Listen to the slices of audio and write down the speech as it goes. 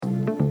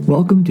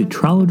Welcome to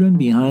Trollodron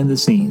Behind the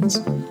Scenes.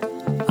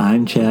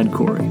 I'm Chad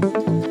Corey.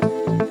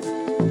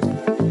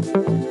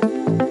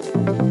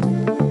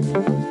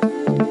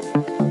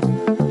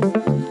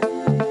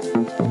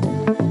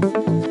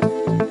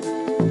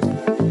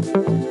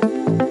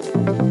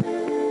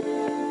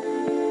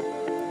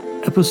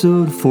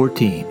 Episode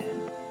 14,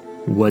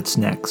 What's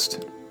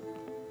Next?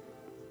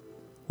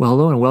 Well,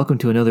 hello and welcome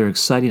to another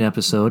exciting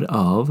episode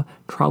of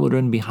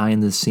Trollodron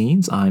Behind the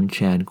Scenes. I'm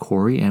Chad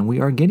Corey, and we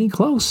are getting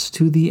close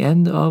to the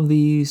end of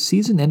the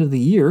season, end of the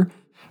year,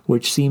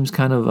 which seems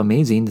kind of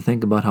amazing to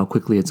think about how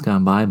quickly it's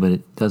gone by, but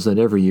it does that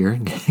every year.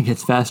 It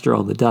gets faster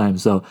all the time.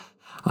 So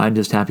I'm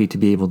just happy to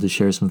be able to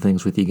share some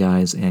things with you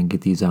guys and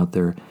get these out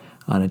there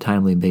on a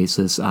timely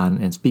basis.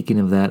 And speaking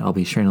of that, I'll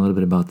be sharing a little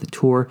bit about the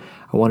tour.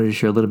 I wanted to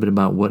share a little bit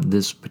about what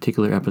this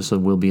particular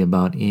episode will be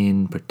about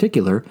in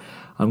particular.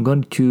 I'm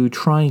going to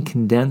try and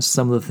condense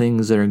some of the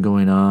things that are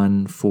going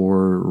on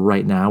for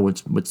right now,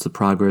 what's the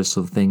progress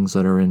of things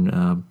that are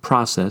in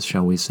process,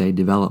 shall we say,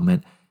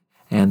 development,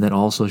 and then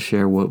also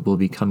share what will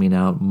be coming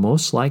out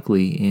most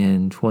likely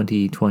in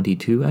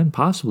 2022 and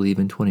possibly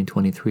even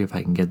 2023 if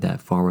I can get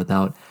that far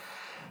without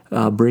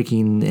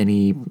breaking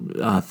any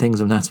things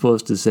I'm not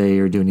supposed to say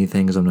or do any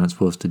things I'm not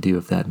supposed to do,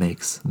 if that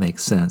makes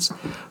sense.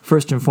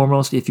 First and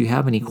foremost, if you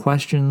have any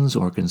questions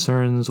or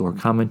concerns or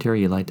commentary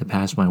you'd like to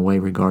pass my way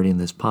regarding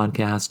this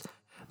podcast,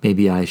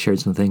 maybe I shared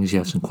some things you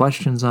have some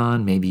questions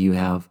on, maybe you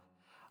have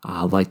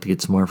like to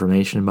get some more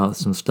information about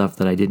some stuff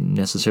that I didn't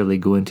necessarily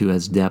go into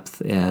as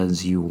depth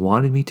as you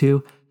wanted me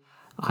to,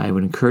 I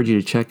would encourage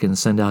you to check and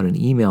send out an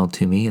email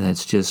to me.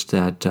 That's just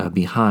at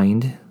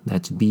behind,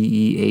 that's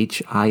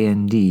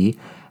BEHIND,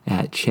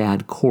 at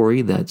Chad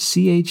Corey, that's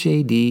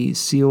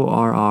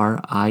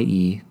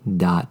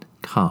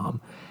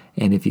ChadCorrie.com.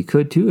 And if you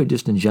could too, or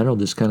just in general,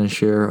 just kind of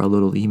share a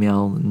little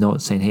email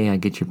note saying, hey, I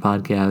get your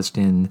podcast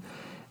in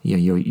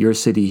your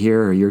city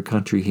here or your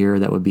country here,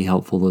 that would be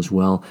helpful as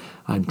well.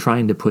 I'm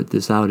trying to put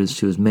this out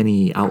to as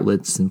many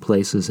outlets and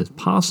places as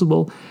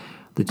possible.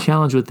 The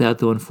challenge with that,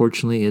 though,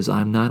 unfortunately, is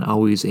I'm not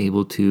always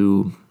able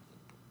to,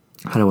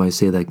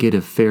 get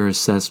a fair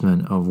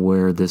assessment of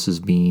where this is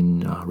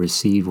being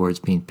received, where it's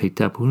being picked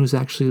up, who's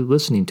actually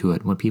listening to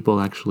it, what people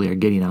actually are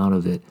getting out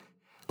of it.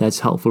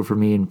 That's helpful for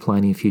me in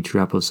planning future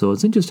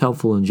episodes and just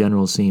helpful in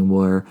general seeing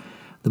where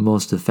the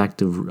most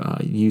effective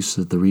use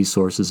of the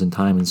resources and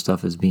time and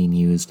stuff is being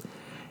used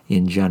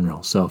in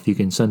general. So if you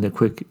can send a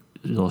quick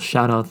little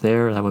shout out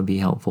there, that would be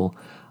helpful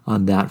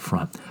on that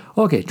front.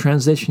 Okay,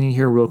 transitioning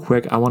here real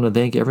quick, I want to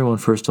thank everyone,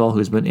 first of all,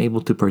 who's been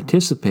able to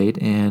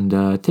participate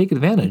and take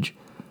advantage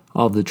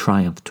of the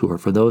Triumph Tour.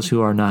 For those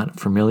who are not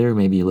familiar,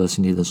 maybe you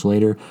listen to this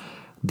later,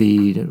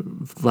 the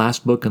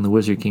last book in the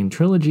Wizard King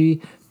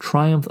trilogy,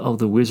 Triumph of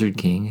the Wizard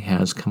King,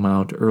 has come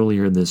out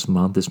earlier this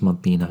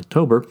month being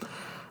October,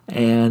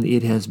 and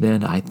it has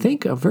been, I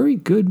think, a very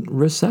good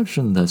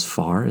reception thus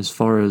far as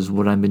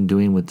what I've been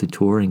doing with the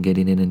tour and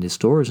getting it into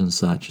stores and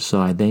such. So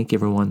I thank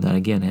everyone that,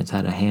 again, has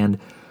had a hand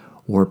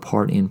or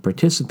part in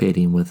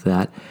participating with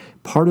that.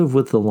 Part of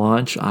with the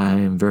launch I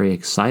am very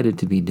excited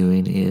to be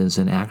doing is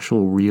an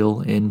actual real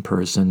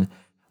in-person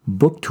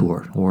book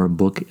tour or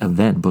book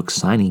event, book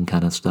signing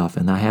kind of stuff.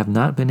 And I have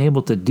not been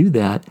able to do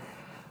that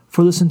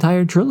for this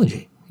entire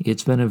trilogy.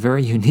 It's been a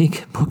very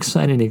unique book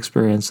signing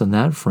experience on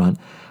that front.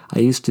 I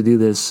used to do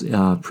this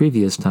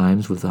previous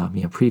times with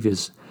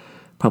previous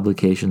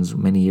publications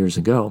many years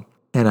ago,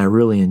 and I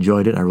really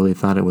enjoyed it. I really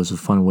thought it was a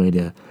fun way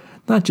to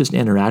not just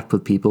interact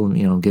with people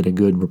and, get a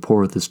good rapport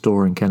with the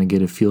store and kind of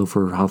get a feel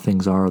for how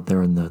things are out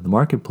there in the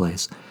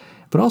marketplace,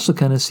 but also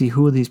kind of see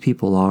who these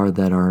people are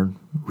that are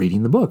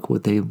reading the book,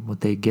 what they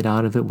get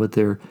out of it, what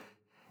they're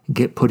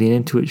putting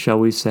into it, shall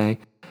we say.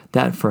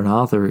 That for an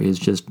author is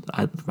just,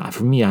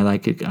 for me, I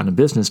like it on a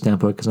business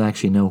standpoint because I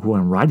actually know who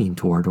I'm writing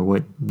toward or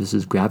what this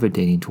is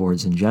gravitating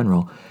towards in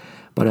general.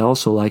 But I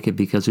also like it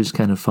because it's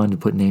kind of fun to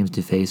put names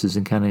to faces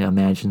and kind of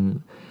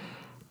imagine,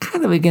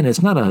 again,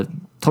 it's not a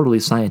totally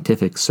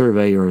scientific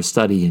survey or a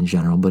study in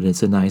general, but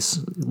it's a nice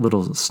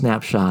little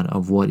snapshot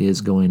of what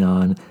is going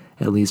on,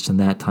 at least in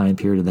that time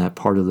period of that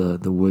part of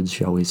the woods,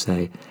 shall we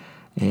say.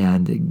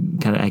 And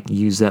kind of I can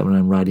use that when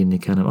I'm writing to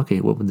kind of,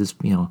 okay, what would this,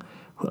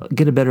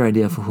 get a better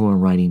idea for who I'm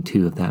writing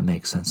to, if that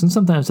makes sense. And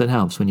sometimes that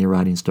helps when you're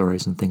writing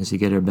stories and things. You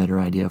get a better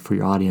idea for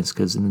your audience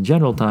because in the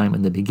general time,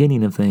 in the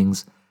beginning of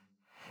things,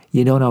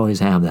 you don't always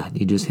have that.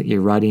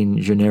 You're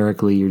writing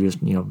generically. You're just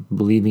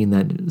believing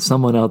that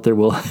someone out there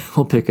will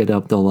pick it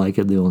up. They'll like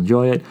it. They'll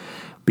enjoy it.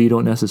 But you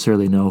don't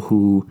necessarily know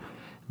who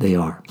they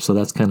are. So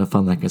that's kind of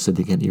fun, like I said,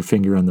 to get your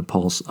finger on the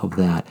pulse of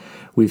that.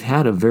 We've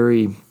had a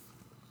very,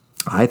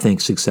 I think,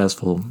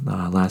 successful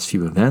last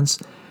few events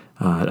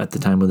at the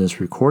time of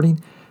this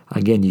recording.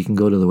 Again, you can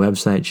go to the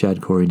website,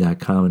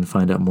 chadcorrie.com, and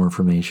find out more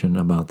information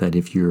about that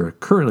if you're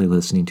currently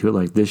listening to it,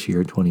 like this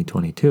year,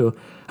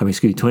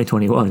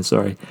 2021,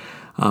 sorry.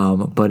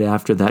 But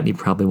after that, you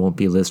probably won't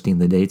be listing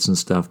the dates and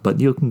stuff, but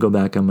you can go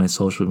back on my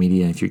social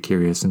media if you're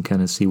curious and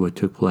kind of see what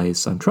took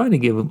place. I'm trying to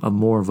give a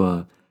more of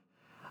a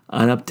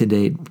an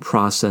up-to-date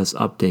process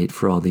update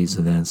for all these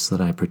events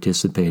that I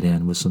participate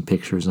in with some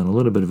pictures and a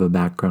little bit of a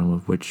background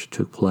of which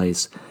took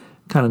place,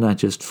 kind of not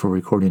just for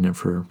recording it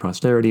for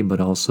posterity, but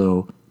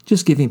also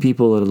just giving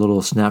people a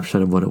little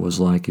snapshot of what it was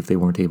like if they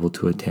weren't able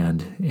to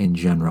attend in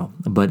general.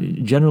 But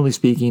generally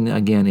speaking,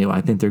 again,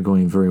 I think they're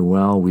going very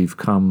well. We've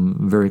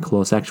come very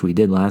close. Actually, we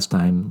did last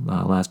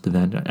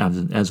event,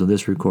 as of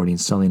this recording,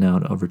 selling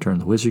out of Return of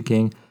the Wizard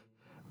King.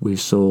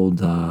 We've sold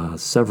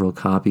several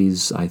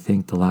copies. I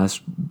think the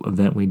last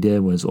event we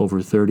did was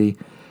over 30,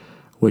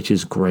 which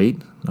is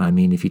great. I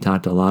mean, if you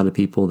talk to a lot of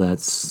people,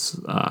 that's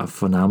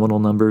phenomenal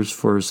numbers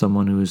for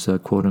someone who's a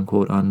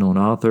quote-unquote unknown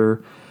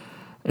author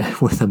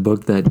with a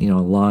book that,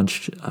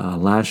 launched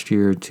last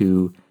year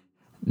to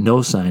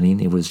no signing.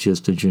 It was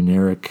just a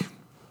generic,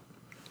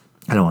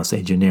 I don't want to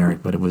say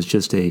generic, but it was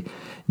just a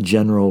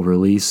general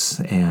release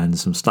and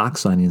some stock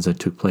signings that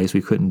took place.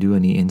 We couldn't do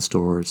any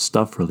in-store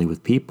stuff really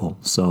with people.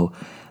 So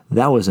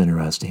that was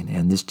interesting.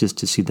 And this just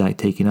to see that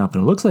taking up.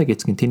 And it looks like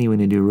it's continuing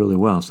to do really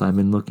well. So I've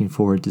been looking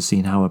forward to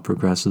seeing how it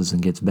progresses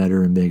and gets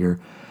better and bigger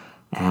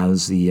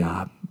as the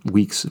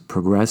weeks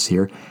progress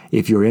here.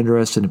 If you're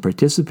interested in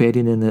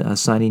participating in the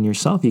signing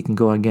yourself, you can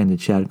go again to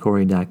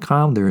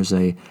chadcorey.com. There's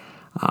the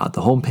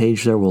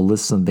homepage there will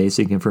list some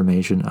basic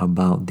information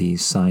about the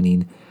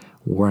signing,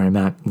 where I'm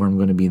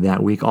going to be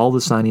that week. All the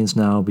signings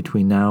now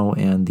between now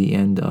and the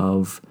end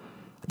of,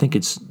 I think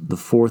it's the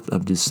 4th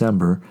of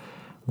December,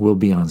 will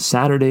be on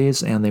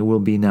Saturdays, and they will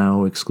be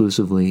now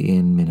exclusively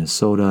in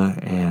Minnesota,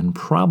 and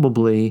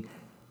probably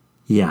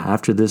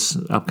after this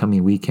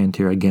upcoming weekend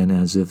here, again,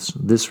 as if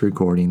this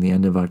recording, the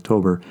end of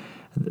October,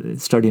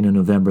 starting in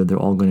November, they're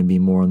all going to be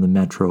more in the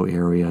metro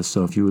area.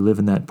 So if you live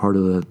in that part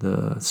of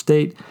the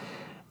state,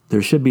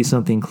 there should be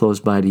something close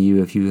by to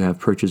you if you have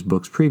purchased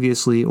books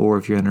previously or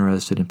if you're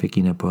interested in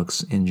picking up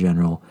books in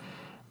general.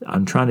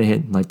 I'm trying to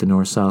hit like the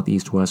north, south,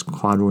 east, west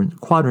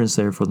quadrants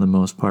there for the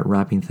most part,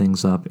 wrapping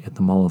things up at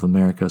the Mall of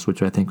Americas,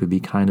 which I think would be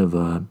kind of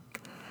a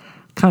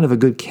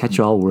good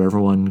catch-all where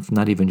everyone,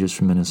 not even just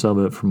from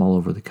Minnesota, but from all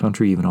over the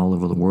country, even all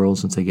over the world,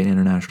 since they get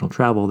international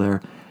travel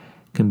there,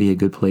 can be a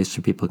good place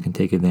where people can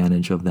take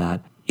advantage of that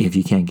if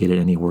you can't get it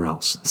anywhere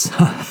else.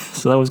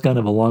 So that was kind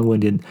of a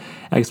long-winded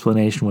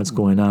explanation of what's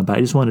going on, but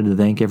I just wanted to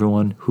thank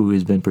everyone who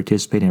has been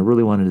participating. I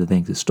really wanted to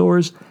thank the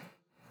stores.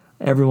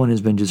 Everyone has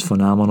been just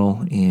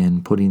phenomenal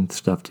in putting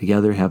stuff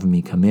together, having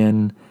me come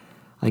in.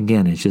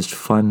 Again, it's just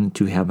fun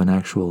to have an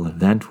actual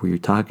event where you're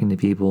talking to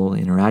people,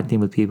 interacting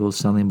with people,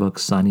 selling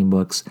books, signing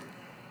books.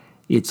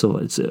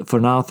 For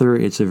an author,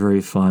 it's a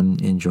very fun,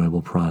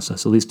 enjoyable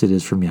process. At least it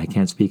is for me. I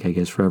can't speak, I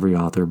guess, for every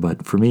author,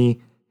 but for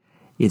me,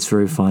 it's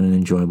very fun and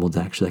enjoyable to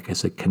actually, like I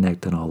said,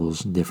 connect on all those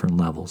different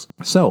levels.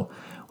 So,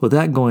 with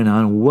that going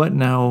on, what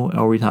now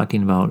are we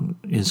talking about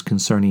is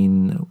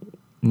concerning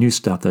new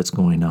stuff that's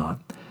going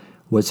on.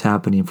 What's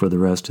happening for the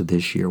rest of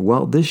this year?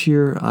 Well, this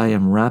year I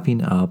am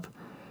wrapping up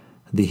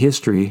the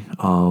history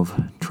of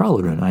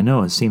Trolloden. I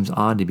know it seems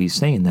odd to be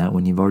saying that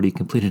when you've already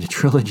completed a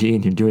trilogy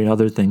and you're doing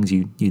other things,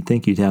 you'd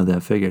think you'd have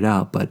that figured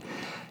out, but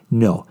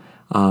no.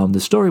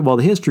 The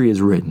history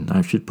is written.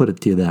 I should put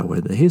it to you that way.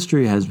 The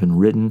history has been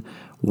written.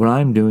 What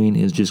I'm doing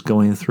is just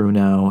going through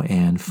now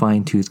and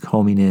fine-tooth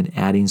combing it,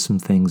 adding some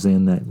things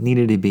in that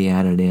needed to be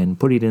added in,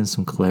 putting in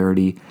some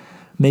clarity,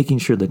 making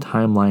sure the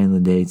timeline and the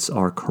dates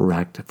are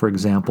correct. For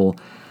example,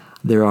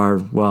 there are,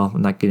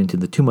 I'm not getting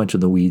into too much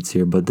of the weeds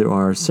here, but there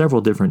are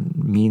several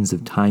different means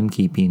of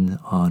timekeeping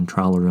on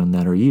Trolloden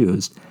that are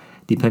used,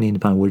 depending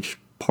upon which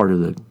part of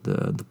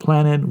the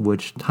planet,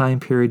 which time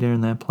period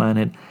in that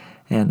planet,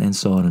 and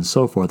so on and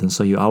so forth. And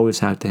so you always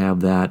have to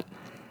have that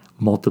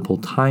multiple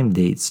time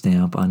date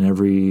stamp on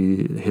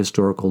every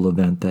historical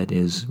event that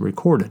is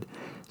recorded.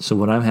 So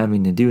what I'm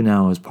having to do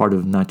now is part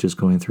of not just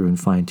going through and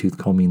fine-tooth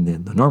combing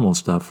the normal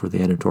stuff for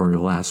the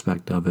editorial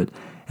aspect of it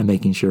and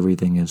making sure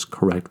everything is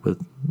correct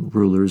with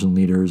rulers and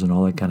leaders and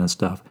all that kind of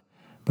stuff.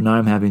 But now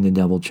I'm having to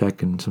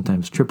double-check and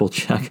sometimes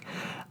triple-check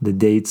the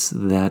dates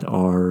that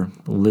are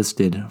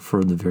listed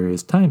for the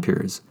various time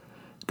periods.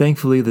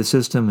 Thankfully, the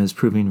system is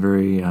proving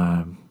very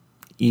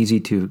easy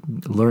to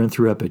learn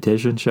through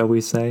repetition, shall we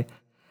say.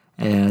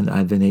 And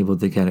I've been able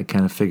to get it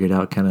kind of figured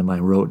out kind of my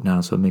rote now,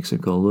 so it makes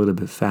it go a little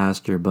bit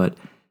faster. But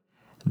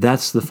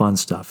that's the fun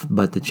stuff.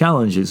 But the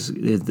challenge is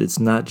it's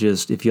not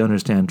just, if you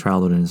understand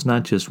Trolloden, it's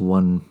not just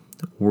one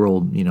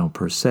world,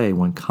 per se,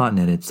 one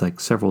continent. It's like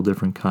several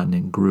different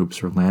continent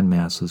groups or land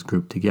masses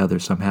grouped together.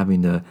 So I'm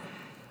having to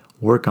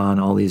work on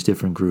all these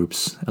different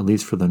groups, at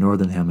least for the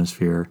Northern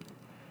Hemisphere,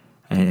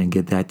 and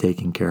get that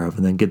taken care of.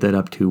 And then get that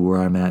up to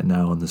where I'm at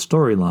now in the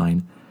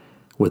storyline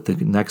with the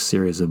next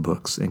series of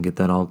books and get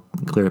that all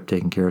clear up,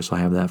 taken care of, so I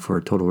have that for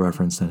a total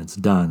reference and it's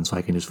done, so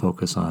I can just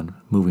focus on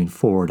moving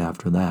forward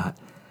after that.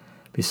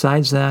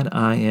 Besides that,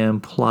 I am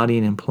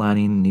plotting and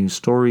planning new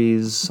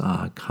stories,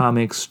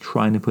 comics,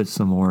 trying to put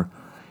some more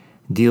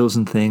deals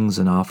and things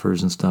and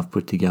offers and stuff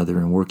put together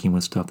and working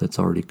with stuff that's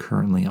already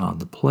currently on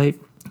the plate.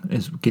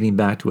 Is getting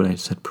back to what I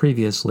said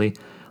previously,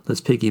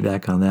 let's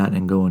piggyback on that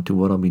and go into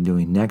what I'll be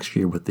doing next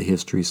year with the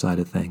history side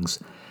of things.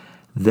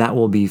 that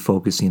will be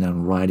focusing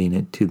on writing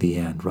it to the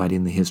end,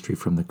 writing the history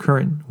from the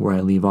current, where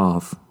I leave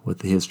off with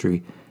the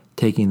history,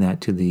 taking that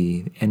to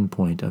the end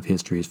point of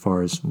history as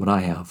far as what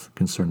I have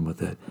concern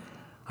with it.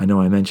 I know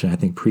I mentioned, I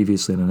think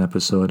previously in an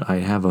episode, I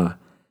have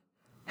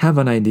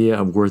an idea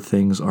of where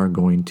things are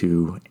going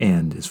to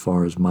end as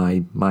far as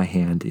my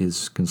hand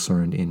is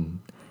concerned in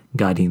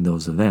guiding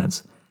those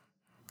events.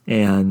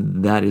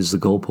 And that is the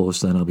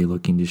goalpost that I'll be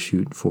looking to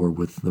shoot for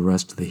with the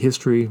rest of the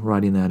history,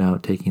 writing that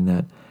out, taking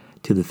that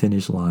to the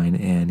finish line,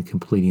 and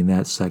completing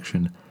that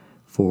section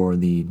for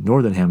the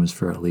Northern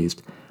Hemisphere at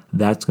least.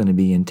 That's going to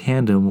be in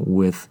tandem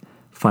with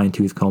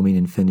fine-tooth combing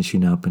and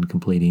finishing up and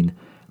completing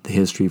the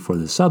history for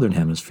the Southern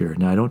Hemisphere.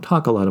 Now, I don't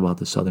talk a lot about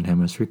the Southern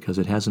Hemisphere because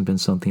it hasn't been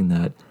something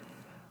that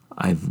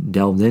I've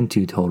delved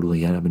into totally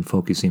yet. I've been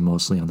focusing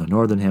mostly on the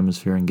Northern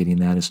Hemisphere and getting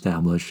that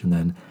established, and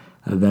then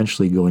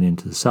eventually going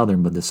into the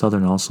Southern. But the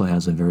Southern also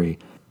has a very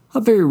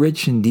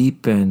rich and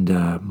deep and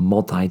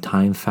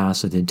multi-time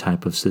faceted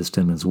type of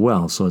system as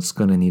well. So it's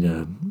going to need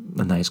a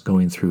nice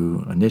going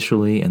through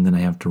initially, and then I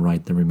have to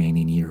write the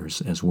remaining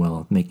years as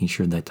well, making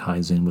sure that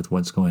ties in with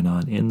what's going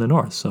on in the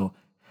North. So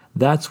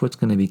that's what's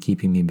going to be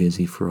keeping me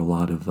busy for a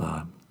lot of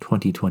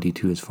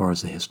 2022 as far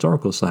as the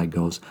historical side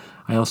goes.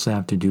 I also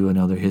have to do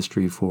another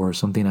history for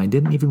something I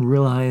didn't even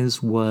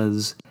realize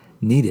was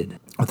needed.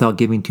 Without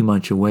giving too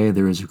much away,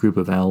 there is a group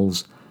of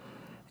elves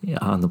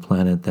on the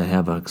planet that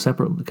have a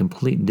separate,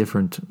 complete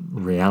different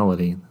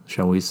reality,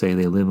 shall we say,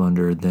 they live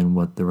under than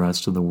what the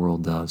rest of the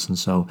world does. And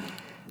so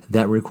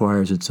that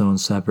requires its own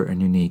separate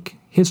and unique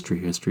history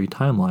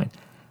timeline.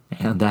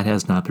 And that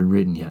has not been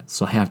written yet.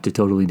 So I have to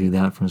totally do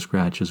that from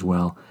scratch as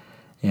well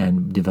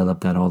and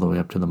develop that all the way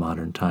up to the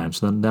modern time.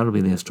 So that'll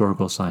be the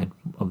historical side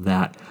of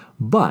that.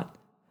 But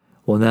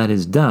when that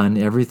is done,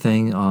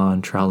 everything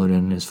on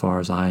Trallerton, as far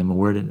as I'm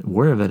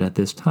aware of it at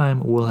this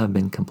time, will have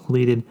been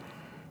completed.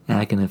 And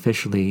I can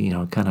officially,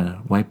 kind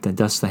of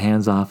dust the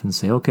hands off and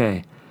say,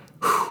 okay,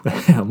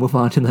 move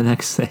on to the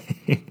next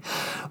thing.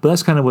 But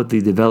that's kind of what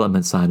the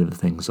development side of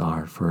things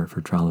are for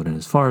Trallerton.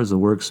 As far as the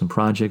works and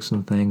projects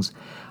and things,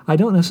 I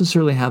don't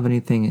necessarily have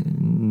anything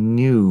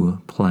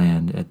new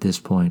planned at this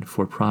point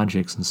for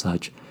projects and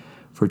such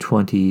for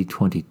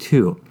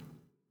 2022.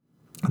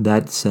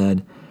 That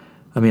said,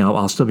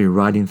 I'll still be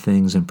writing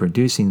things and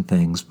producing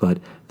things, but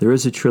there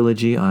is a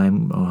trilogy I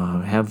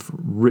have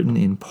written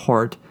in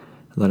part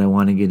that I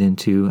want to get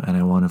into, and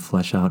I want to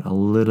flesh out a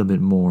little bit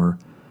more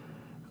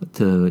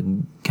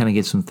to kind of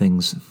get some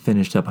things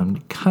finished up. I'm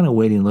kind of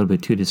waiting a little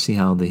bit, too, to see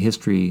how the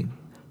history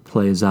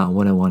plays out,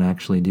 what I want to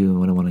actually do, and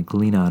what I want to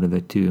glean out of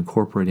it to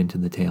incorporate into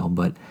the tale.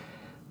 But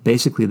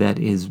basically that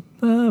is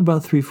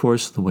about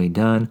 3/4 of the way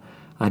done.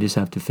 I just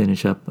have to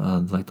finish up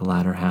the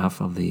latter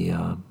half of the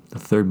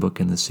third book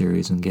in the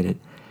series and get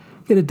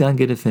it done,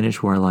 get it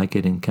finished where I like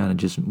it, and kind of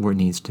just where it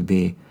needs to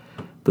be.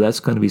 But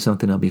that's going to be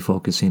something I'll be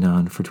focusing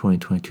on for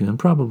 2022 and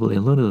probably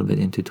a little bit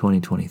into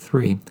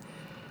 2023.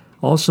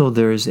 Also,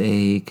 there's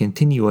a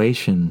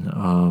continuation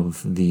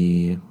of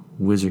the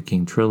Wizard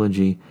King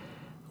trilogy.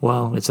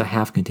 Well, it's a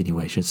half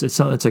continuation. It's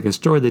like a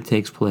story that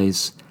takes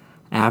place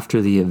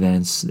after the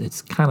events.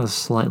 It's kind of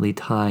slightly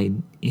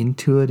tied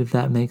into it, if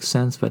that makes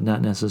sense, but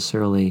not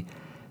necessarily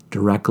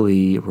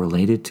directly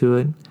related to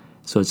it.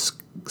 So it's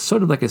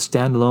sort of like a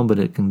standalone, but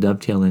it can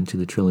dovetail into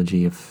the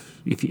trilogy,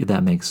 if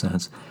that makes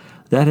sense.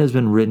 That has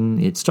been written.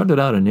 It started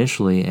out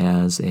initially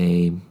as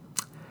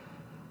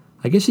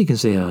I guess you can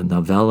say a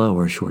novella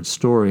or a short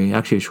story.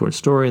 Actually, a short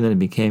story, and then it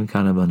became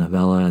kind of a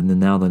novella, and then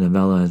now the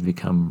novella has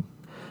become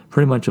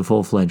pretty much a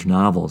full-fledged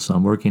novel. So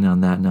I'm working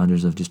on that now.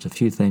 There's just a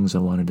few things I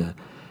wanted to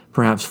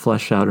perhaps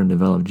flesh out and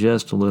develop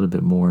just a little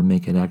bit more and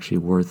make it actually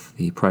worth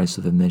the price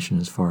of admission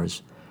as far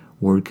as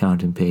word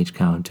count and page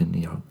count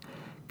and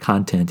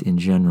content in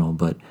general.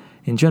 But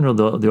in general,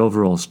 the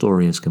overall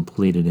story is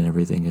completed and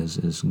everything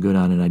is good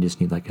on it. I just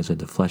need, like I said,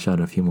 to flesh out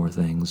a few more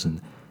things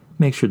and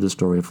make sure the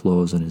story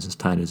flows and is as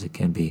tight as it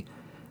can be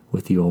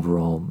with the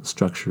overall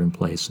structure in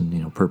place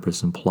and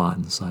purpose and plot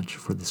and such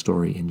for the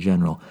story in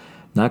general.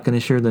 Not going to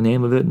share the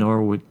name of it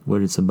nor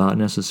what it's about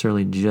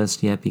necessarily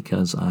just yet,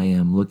 because I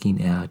am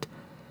looking at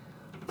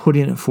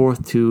putting it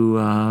forth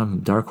to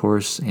Dark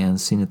Horse and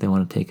seeing if they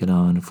want to take it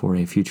on for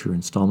a future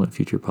installment,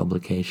 future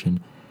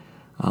publication.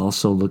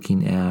 Also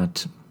looking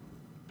at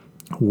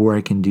where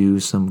I can do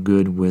some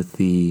good with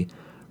the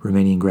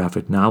remaining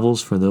graphic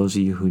novels. For those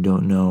of you who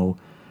don't know,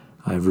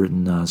 I've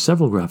written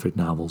several graphic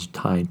novels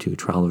tied to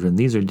Trallerton.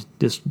 These are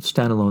just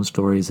standalone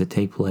stories that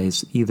take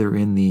place either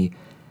in the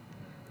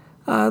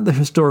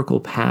historical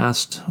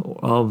past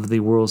of the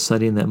world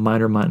setting that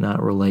might or might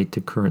not relate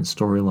to current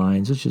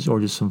storylines. Or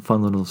just some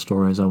fun little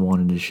stories I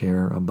wanted to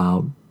share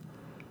about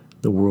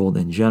the world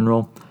in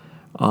general.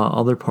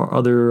 Other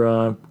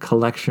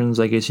collections,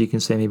 I guess you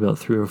can say, maybe about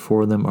 3 or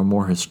 4 of them are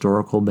more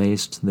historical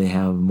based. They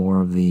have more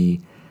of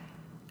the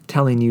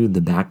telling you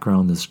the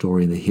background, the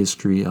story, the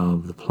history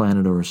of the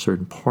planet, or a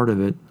certain part of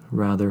it,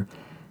 rather,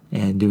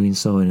 and doing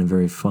so in a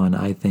very fun,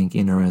 I think,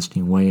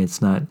 interesting way.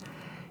 It's not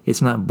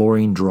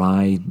boring,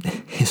 dry,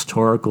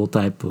 historical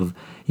type of,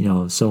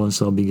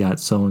 so-and-so begot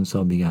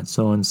so-and-so begot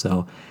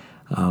so-and-so.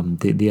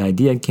 The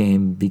idea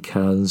came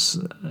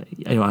because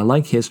I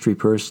like history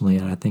personally,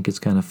 and I think it's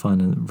kind of fun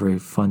and very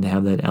fun to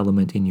have that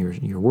element in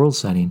your world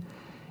setting,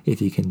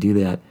 if you can do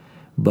that.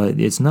 But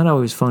it's not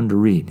always fun to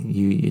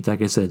read.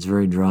 Like I said, it's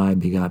very dry.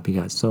 You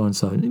got so and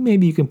so.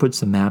 Maybe you can put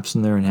some maps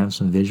in there and have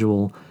some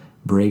visual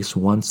breaks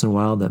once in a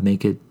while that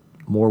make it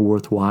more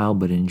worthwhile.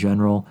 But in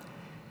general,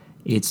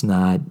 it's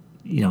not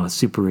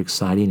super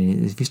exciting.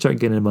 And if you start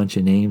getting a bunch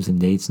of names and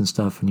dates and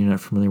stuff, and you're not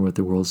familiar with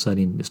the world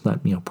setting, it's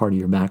not part of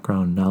your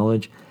background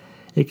knowledge,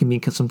 it can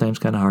be sometimes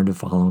kind of hard to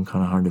follow and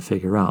kind of hard to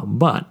figure out.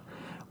 But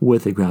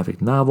with a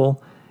graphic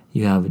novel,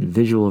 you have it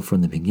visual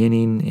from the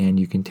beginning, and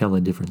you can tell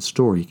a different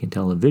story. You can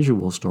tell a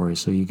visual story,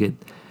 so you get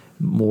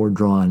more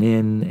drawn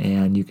in,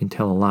 and you can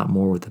tell a lot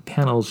more with the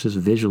panels, just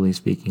visually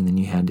speaking, than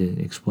you had to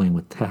explain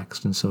with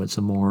text. And so it's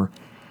a more,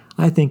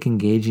 I think,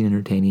 engaging,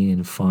 entertaining,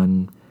 and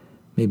fun,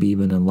 maybe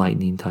even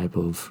enlightening type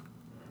of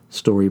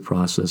story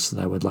process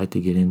that I would like to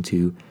get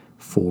into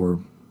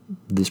for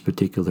this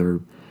particular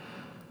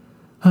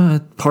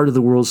part of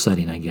the world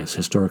setting, I guess,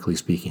 historically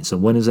speaking. So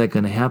when is that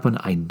going to happen?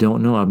 I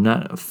don't know. I'm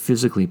not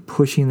physically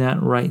pushing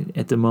that right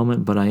at the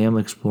moment, but I am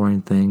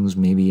exploring things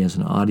maybe as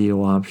an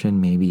audio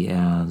option, maybe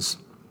as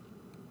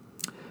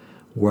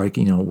where I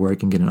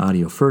can get an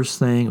audio first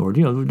thing, or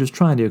we're just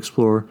trying to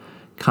explore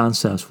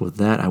concepts with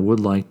that.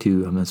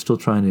 I'm still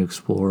trying to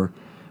explore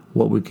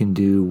what we can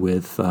do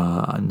with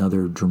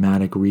another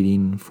dramatic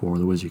reading for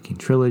the Wizard King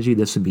trilogy.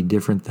 This would be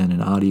different than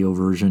an audio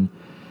version.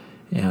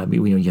 You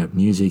have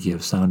music, you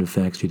have sound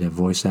effects, you'd have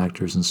voice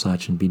actors and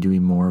such, and be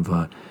doing more of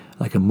a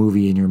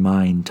movie in your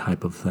mind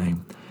type of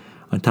thing.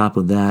 On top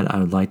of that, I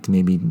would like to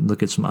maybe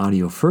look at some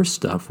audio first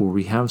stuff where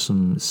we have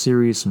some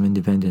series, some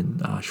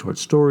independent short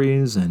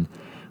stories and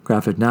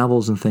graphic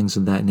novels and things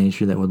of that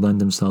nature that would lend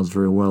themselves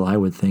very well, I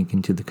would think,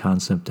 into the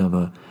concept of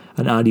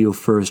an audio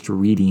first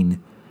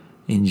reading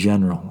in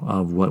general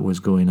of what was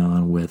going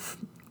on with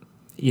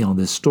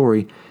this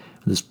story,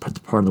 this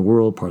part of the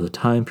world, part of the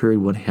time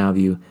period, what have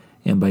you.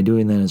 And by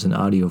doing that as an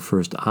audio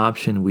first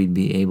option, we'd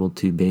be able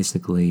to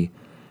basically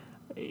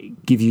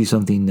give you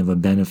something of a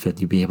benefit.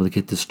 You'd be able to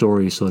get the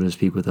story, so to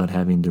speak, without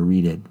having to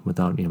read it.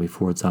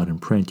 Before it's out in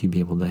print, you'd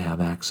be able to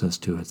have access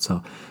to it.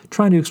 So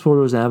trying to explore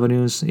those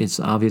avenues. It's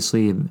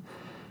obviously,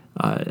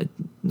 I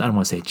don't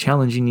want to say a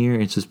challenging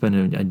year. It's just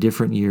been a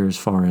different year as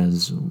far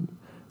as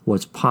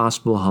what's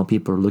possible, how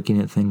people are looking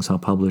at things, how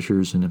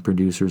publishers and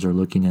producers are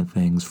looking at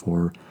things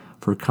for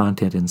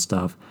content and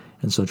stuff.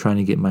 And so trying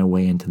to get my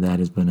way into that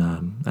has been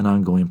an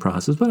ongoing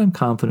process, but I'm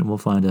confident we'll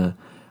find a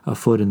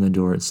foot in the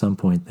door at some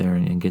point there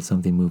and get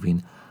something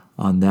moving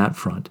on that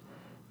front.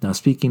 Now,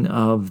 speaking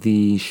of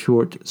the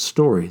short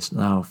stories,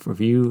 now for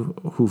you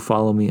who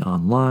follow me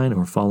online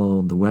or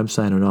follow the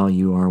website at all,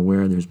 you are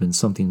aware there's been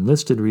something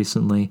listed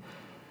recently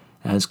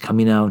as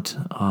coming out,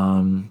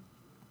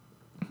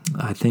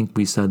 I think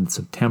we said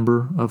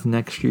September of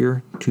next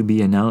year, to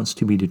be announced,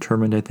 to be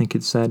determined, I think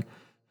it said.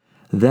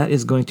 That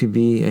is going to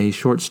be a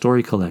short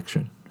story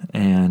collection,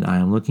 and I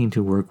am looking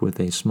to work with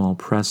a small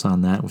press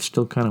on that. We're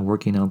still kind of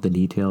working out the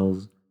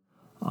details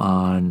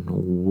on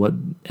what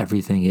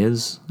everything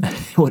is,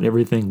 what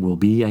everything will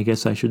be, I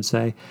guess I should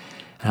say,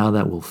 how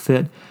that will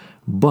fit.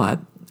 But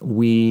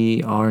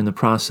we are in the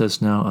process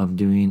now of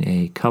doing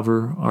a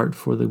cover art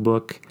for the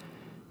book,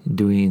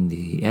 doing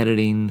the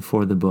editing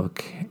for the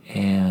book,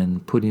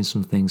 and putting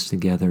some things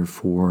together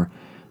for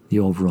the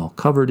overall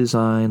cover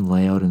design,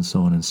 layout, and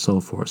so on and so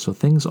forth. So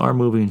things are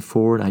moving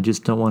forward. I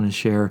just don't want to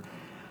share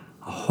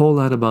a whole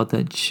lot about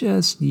that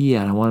just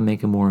yet. I want to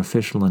make a more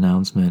official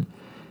announcement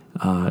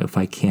if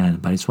I can,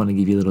 but I just want to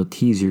give you a little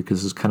teaser because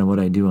this is kind of what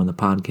I do on the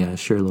podcast,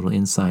 share little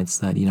insights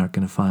that you're not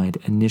going to find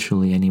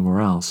initially anywhere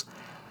else.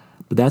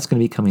 But that's going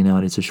to be coming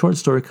out. It's a short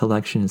story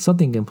collection. It's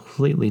something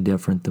completely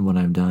different than what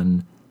I've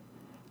done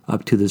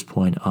up to this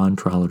point on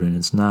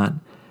Trolloden.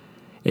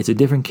 It's a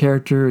different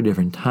character, a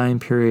different time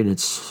period.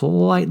 Has some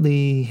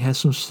slightly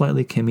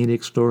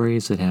comedic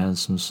stories. It has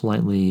some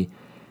slightly,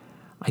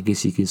 I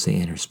guess you could say,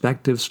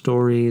 introspective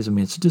stories. I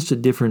mean, it's just a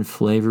different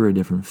flavor, a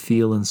different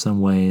feel in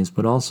some ways,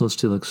 but also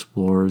still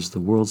explores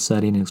the world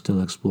setting and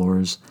still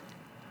explores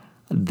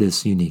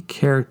this unique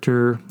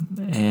character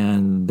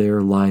and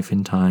their life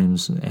and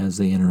times as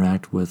they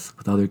interact with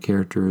other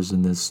characters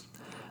in the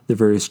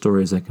various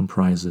stories that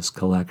comprise this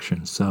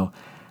collection. So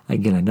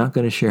again, I'm not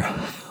going to share a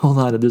whole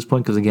lot at this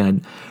point because,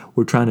 again,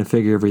 we're trying to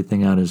figure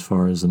everything out as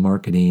far as the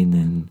marketing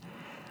and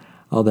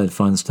all that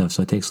fun stuff,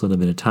 so it takes a little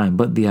bit of time.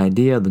 But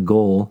the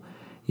goal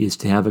is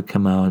to have it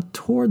come out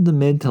toward the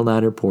mid to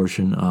latter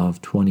portion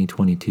of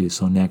 2022,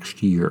 so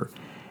next year.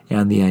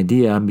 And the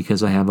idea,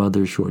 because I have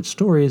other short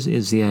stories,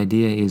 is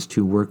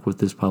to work with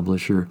this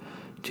publisher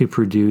to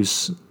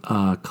produce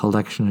a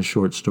collection of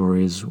short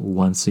stories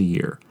once a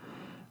year.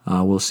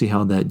 We'll see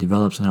how that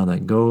develops and how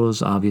that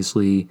goes,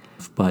 obviously,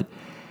 but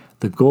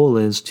the goal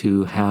is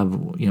to have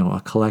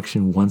a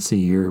collection once a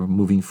year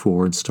moving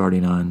forward,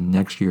 starting on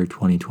next year,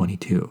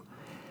 2022.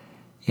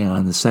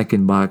 And the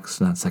second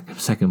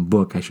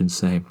book, I should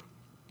say,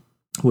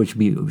 which would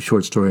be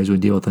short stories, would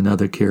deal with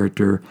another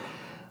character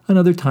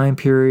another time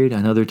period,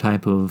 another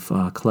type of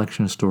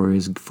collection of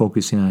stories,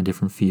 focusing on a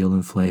different feel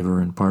and flavor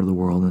and part of the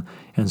world,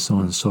 and so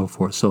on and so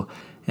forth. So,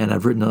 and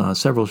I've written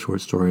several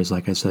short stories,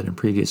 like I said in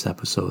previous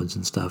episodes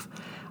and stuff.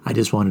 I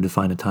just wanted to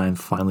find a time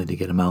finally to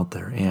get them out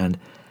there. And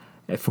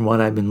from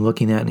what I've been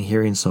looking at and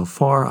hearing so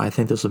far, I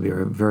think this will be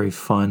a very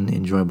fun,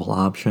 enjoyable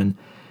option.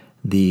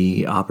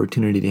 The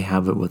opportunity to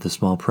have it with a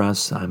small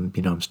press, I'm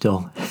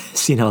still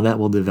seeing how that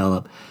will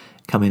develop,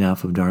 coming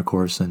off of Dark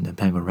Horse and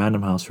Penguin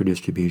Random House for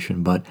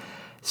distribution. But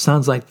it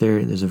sounds like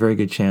there's a very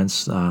good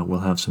chance we'll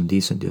have some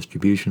decent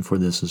distribution for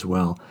this as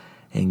well,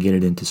 and get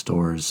it into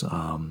stores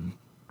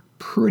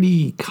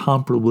pretty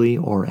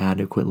comparably or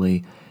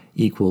adequately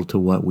equal to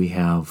what we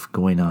have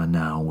going on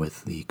now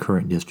with the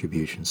current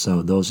distribution.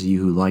 So those of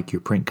you who like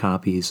your print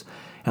copies,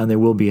 and there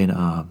will be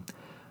a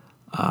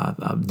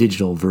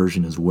digital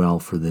version as well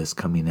for this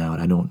coming out.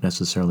 I don't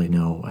necessarily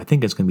know. I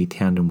think it's going to be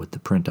tandem with the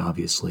print,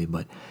 obviously,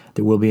 but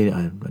there will be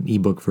an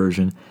ebook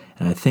version,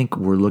 and I think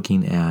we're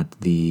looking at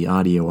the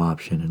audio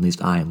option. At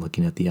least I am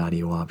looking at the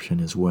audio option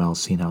as well,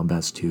 seeing how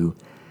best to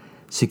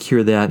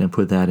secure that and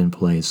put that in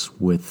place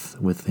with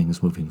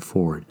things moving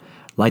forward.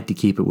 Like to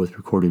keep it with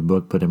recorded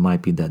book, but it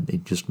might be that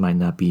it just might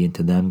not be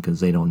into them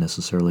because they don't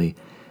necessarily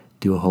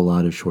do a whole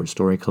lot of short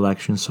story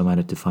collections, so I might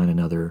have to find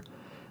another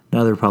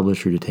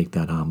publisher to take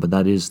that on. But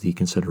that is the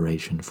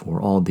consideration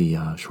for all the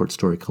short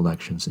story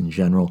collections in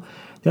general.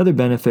 The other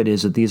benefit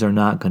is that these are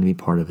not going to be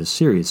part of a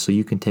series, so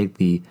you can take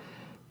the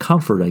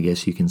comfort, I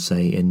guess you can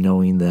say, in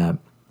knowing that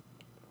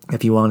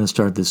if you want to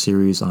start the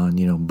series on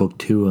book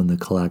 2 in the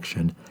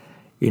collection,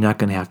 you're not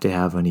going to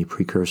have any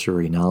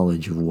precursory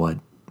knowledge of what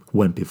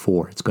went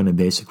before. It's going to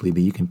basically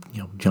be you can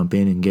jump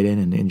in and get in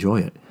and enjoy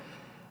it.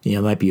 It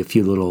might be a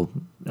few little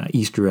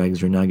Easter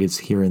eggs or nuggets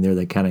here and there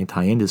that kind of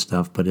tie into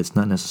stuff, but it's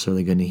not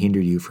necessarily going to hinder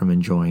you from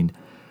enjoying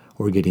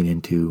or getting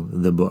into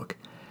the book,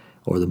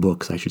 or the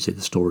books, I should say,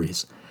 the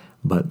stories.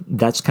 But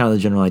that's kind of the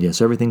general idea.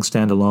 So everything's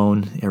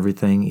standalone.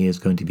 Everything is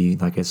going to be,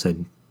 like I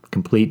said,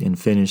 complete and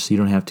finished, so you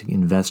don't have to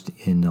invest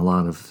in a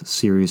lot of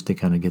series to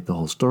kind of get the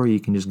whole story.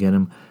 You can just get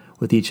them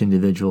with each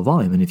individual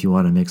volume. And if you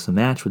want to mix and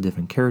match with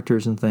different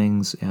characters and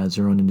things as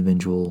their own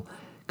individual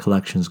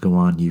collections go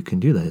on, you can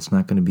do that. It's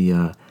not going to be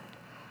a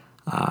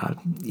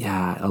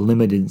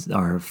limited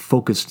or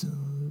focused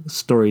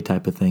story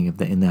type of thing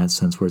in that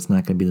sense, where it's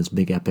not going to be this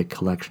big epic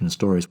collection of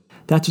stories.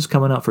 That's just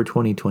coming out for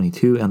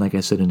 2022, and like I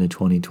said, into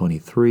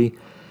 2023.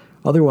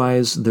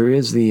 Otherwise, there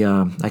is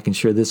I can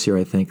share this here,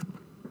 I think.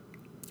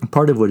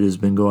 Part of what has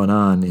been going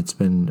on, it's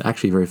been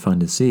actually very fun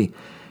to see,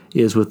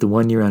 is with the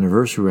 1-year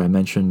anniversary I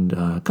mentioned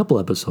a couple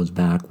episodes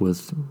back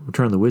with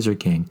Return of the Wizard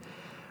King.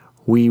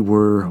 We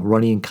were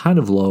running kind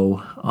of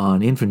low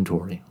on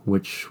inventory,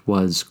 which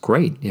was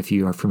great. If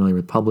you are familiar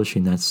with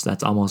publishing, that's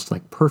almost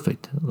like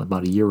perfect.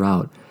 About a year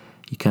out,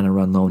 you kind of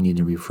run low and need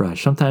to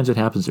refresh. Sometimes it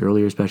happens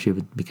earlier, especially if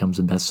it becomes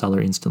a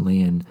bestseller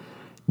instantly and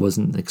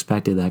wasn't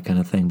expected, that kind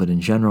of thing. But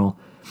in general,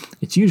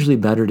 it's usually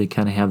better to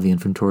kind of have the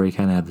inventory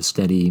kind of have a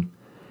steady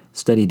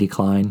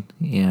decline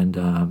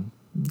and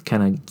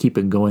kind of keep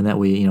it going that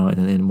way, in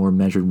a more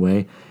measured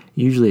way.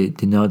 Usually it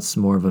denotes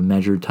more of a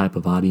measured type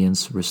of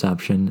audience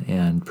reception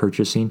and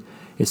purchasing.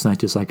 It's not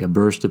just like a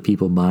burst of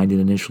people buying it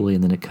initially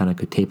and then it kind of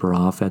could taper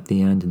off at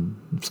the end and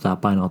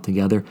stop buying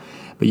altogether.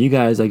 But you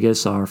guys, I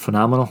guess, are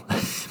phenomenal.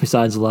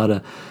 Besides a lot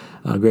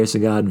of grace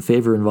of God and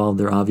favor involved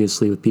there,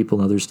 obviously, with people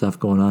and other stuff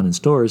going on in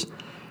stores,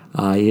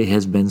 it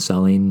has been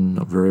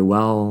selling very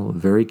well,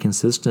 very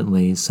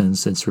consistently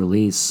since its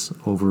release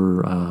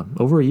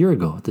over a year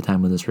ago at the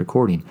time of this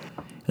recording.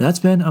 And that's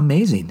been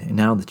amazing. And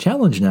now the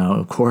challenge now,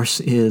 of course,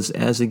 is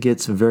as it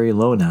gets very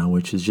low now,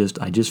 which is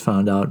I just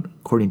found out,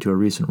 according to a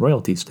recent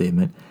royalty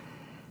statement,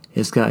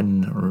 it's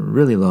gotten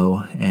really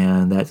low,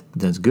 and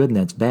that's good and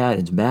that's bad.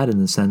 It's bad in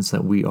the sense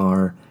that we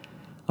are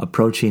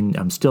approaching,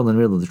 I'm still in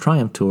the middle of the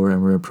Triumph Tour,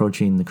 and we're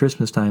approaching the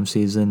Christmas time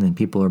season, and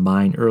people are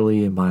buying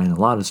early and buying a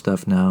lot of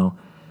stuff now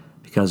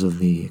because of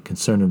the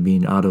concern of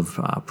being out of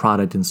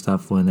product and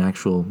stuff when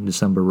actual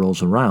December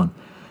rolls around.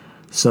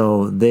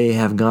 So they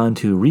have gone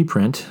to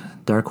reprint.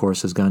 Dark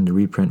Horse has gone to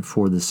reprint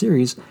for the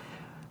series,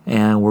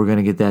 and we're going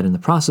to get that in the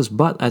process.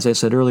 But as I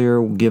said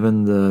earlier,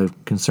 given the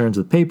concerns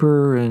with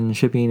paper and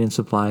shipping and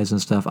supplies and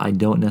stuff, I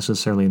don't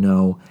necessarily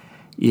know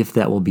if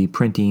that will be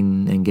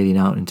printing and getting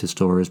out into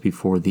stores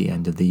before the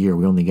end of the year.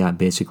 We only got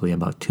basically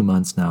about 2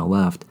 months now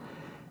left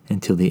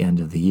until the end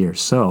of the year.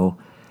 So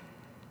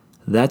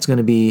that's going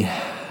to be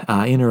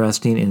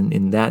interesting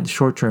in that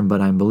short term,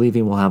 but I'm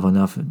believing we'll have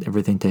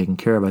everything taken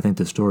care of. I think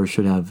the stores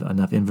should have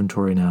enough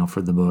inventory now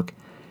for the book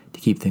to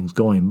keep things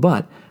going.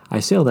 But I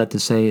say all that to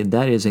say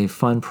that is a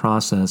fun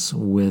process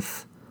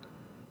with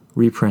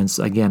reprints.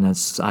 Again,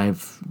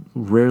 I've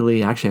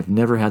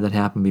never had that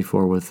happen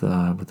before with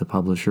the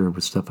publisher,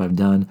 with stuff I've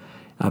done.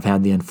 I've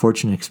had the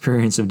unfortunate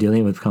experience of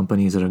dealing with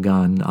companies that have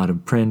gone out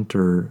of print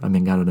got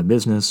out of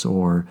business,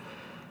 or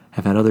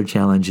have had other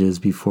challenges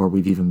before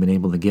we've even been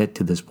able to get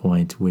to this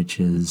point, which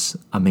is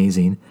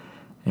amazing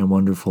and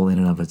wonderful in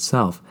and of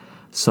itself.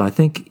 So I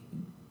think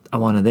I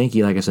want to thank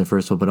you, like I said,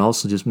 first of all, but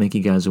also just make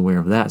you guys aware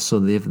of that.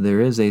 So if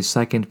there is a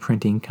second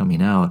printing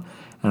coming out,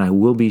 and I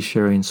will be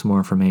sharing some more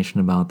information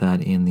about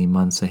that in the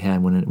months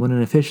ahead. When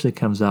it officially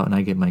comes out and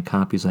I get my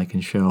copies I can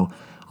show,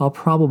 I'll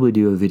probably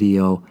do a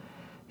video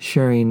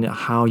sharing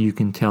how you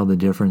can tell the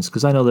difference,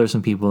 because I know there's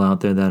some people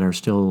out there that are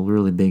still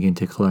really big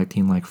into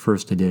collecting like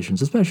first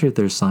editions, especially if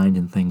they're signed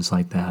and things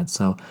like that.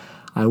 So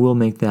I will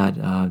make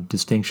that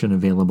distinction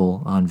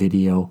available on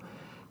video,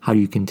 how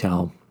you can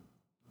tell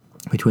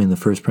between the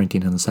first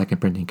printing and the second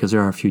printing, because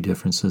there are a few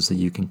differences that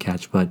you can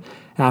catch. But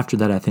after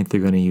that, I think they're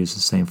going to use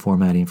the same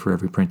formatting for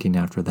every printing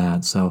after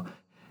that. So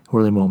it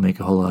really won't make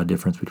a whole lot of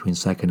difference between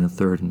second and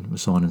third and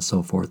so on and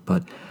so forth.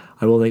 But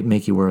I will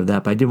make you aware of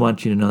that. But I did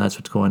want you to know that's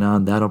what's going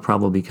on. That'll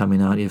probably be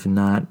coming out, if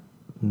not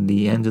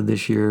the end of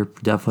this year,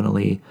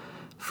 definitely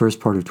first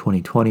part of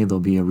 2020. There'll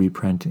be a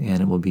reprint,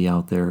 and it will be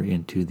out there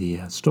into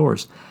the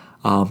stores.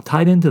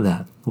 Tied into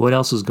that, what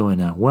else is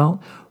going on?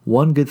 Well,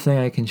 one good thing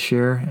I can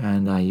share,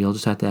 and you'll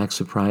just have to act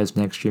surprised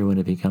next year when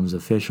it becomes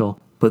official,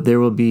 but there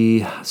will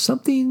be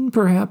something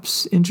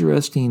perhaps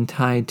interesting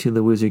tied to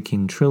the Wizard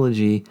King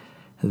trilogy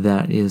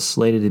that is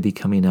slated to be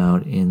coming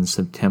out in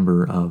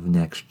September of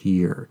next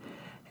year.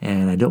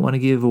 And I don't want to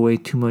give away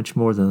too much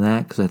more than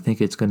that, because I think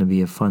it's going to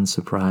be a fun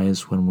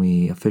surprise when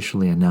we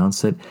officially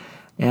announce it.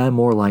 And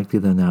more likely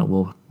than not,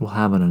 we'll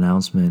have an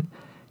announcement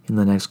in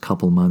the next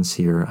couple months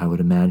here, I would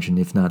imagine,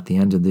 if not the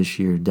end of this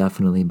year,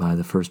 definitely by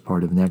the first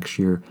part of next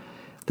year.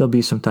 There'll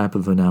be some type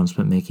of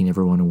announcement making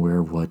everyone aware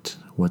of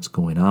what's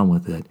going on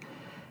with it.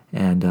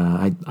 And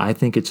I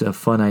think it's a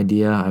fun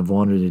idea. I've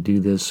wanted to do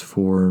this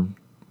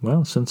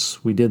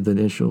since we did the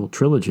initial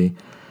trilogy.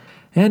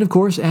 And of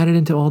course, added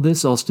into all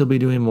this, I'll still be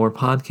doing more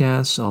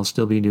podcasts. I'll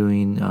still be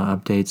doing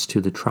updates to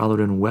the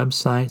Trallerton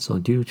website, so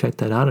do check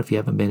that out if you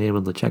haven't been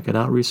able to check it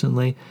out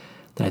recently.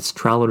 That's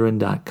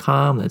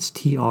Trallerton.com. That's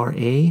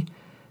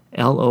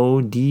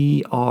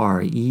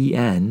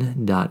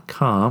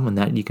TRALODREN.com. And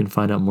that you can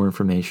find out more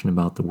information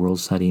about the world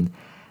setting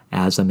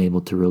as I'm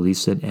able to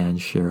release it and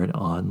share it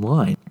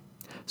online.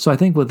 So I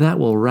think with that,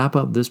 we'll wrap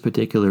up this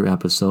particular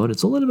episode.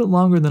 It's a little bit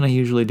longer than I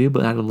usually do,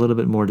 but I have a little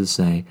bit more to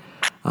say.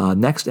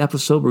 Next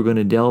episode, we're going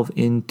to delve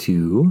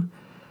into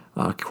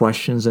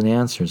questions and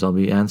answers. I'll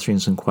be answering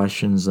some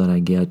questions that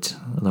I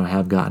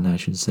have gotten, I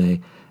should say,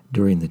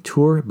 during the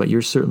tour, but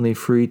you're certainly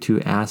free to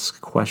ask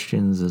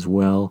questions as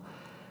well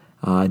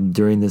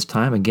during this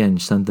time. Again,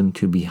 send them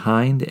to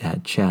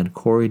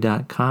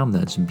behind@chadcorrie.com.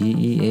 That's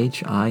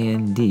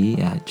BEHIND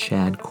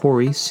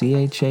 @chadcorrie,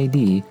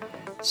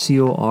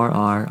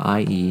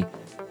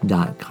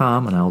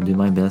 CHADCORRIE.com, and I'll do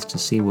my best to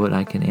see what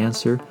I can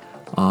answer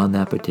on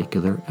that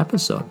particular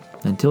episode.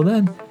 Until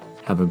then,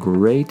 have a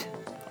great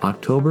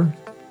October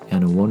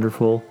and a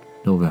wonderful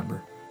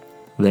November.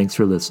 Thanks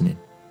for listening.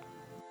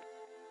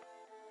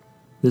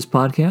 This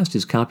podcast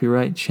is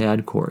copyright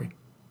Chad Corrie.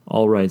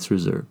 All rights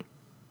reserved.